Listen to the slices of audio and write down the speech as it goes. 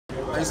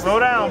Slow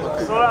down,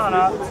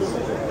 Op.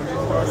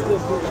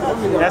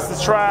 That's the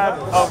tribe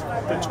of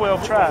the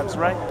 12 tribes,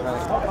 right?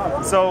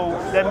 So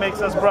that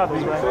makes us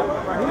brothers, right?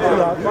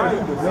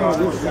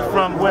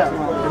 From where?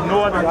 The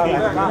northern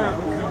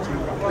kingdom.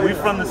 We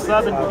from the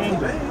southern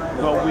kingdom,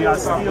 but we are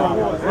still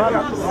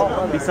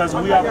brothers because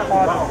we are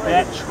part of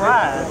that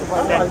tribe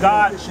that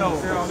God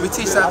chose. We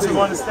teach that too.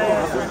 You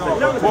understand?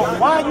 Well,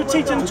 why are you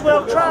teaching the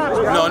 12 tribes?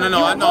 No,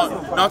 I know.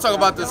 No, I'm talking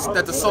about this,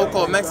 that the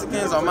so-called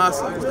Mexicans are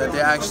Muslims, that they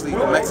actually,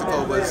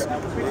 Mexico was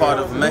part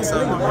of Mexico,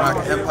 the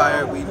Moroccan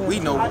Empire. We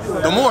know,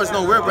 the Moors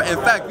know we're, in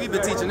fact, we've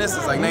been teaching this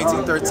since like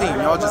 1913.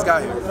 Y'all just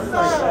got here.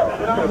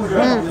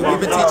 We've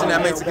been teaching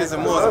that Mexicans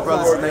and Moors are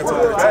brothers since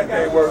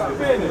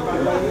 1913.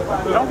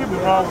 Don't get me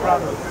wrong,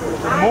 brother.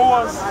 The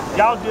Moors,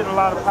 y'all did a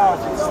lot of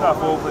powerful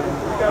stuff over in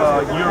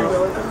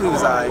Europe. We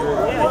was alright.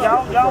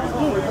 Yeah, y'all was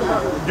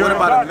good. What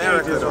about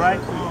America, though?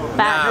 Right?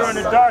 During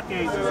the Dark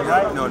Ages,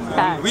 right? No,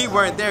 we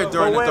weren't there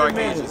during the Dark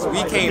Ages.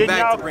 We came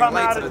back to bring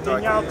light to the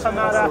Dark Ages. Didn't y'all come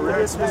out after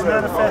this was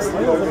manifested?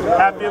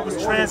 After it was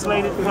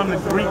translated from the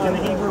Greek and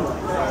the Hebrew?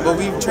 But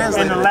we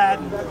translated. And the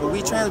Latin? But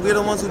we're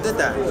the ones who did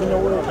that.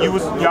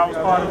 Y'all was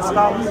part of the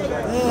scholars?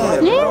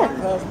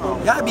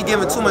 Yeah. Y'all be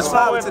giving too much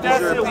power to these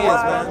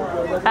Europeans, man.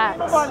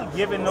 Nobody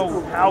giving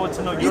no power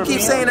to no Europeans. You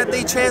keep saying that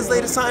they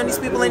translated something. These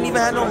people ain't even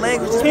had no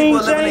language. These King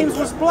people James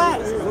was black.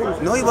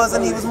 No, he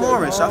wasn't. He was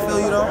Moorish. I feel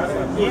you, though.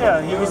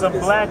 Yeah, he was a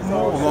black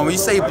Moor. Well, when you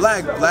say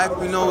black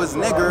we know is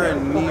nigger,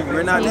 and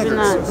we're not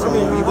niggers. So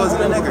he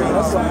wasn't a nigger. He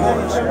was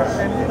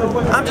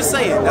Moorish. I'm just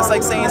saying. That's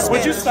like saying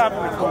Spanish. Would you stop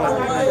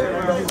recording?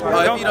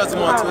 If he doesn't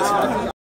want to, it's fine.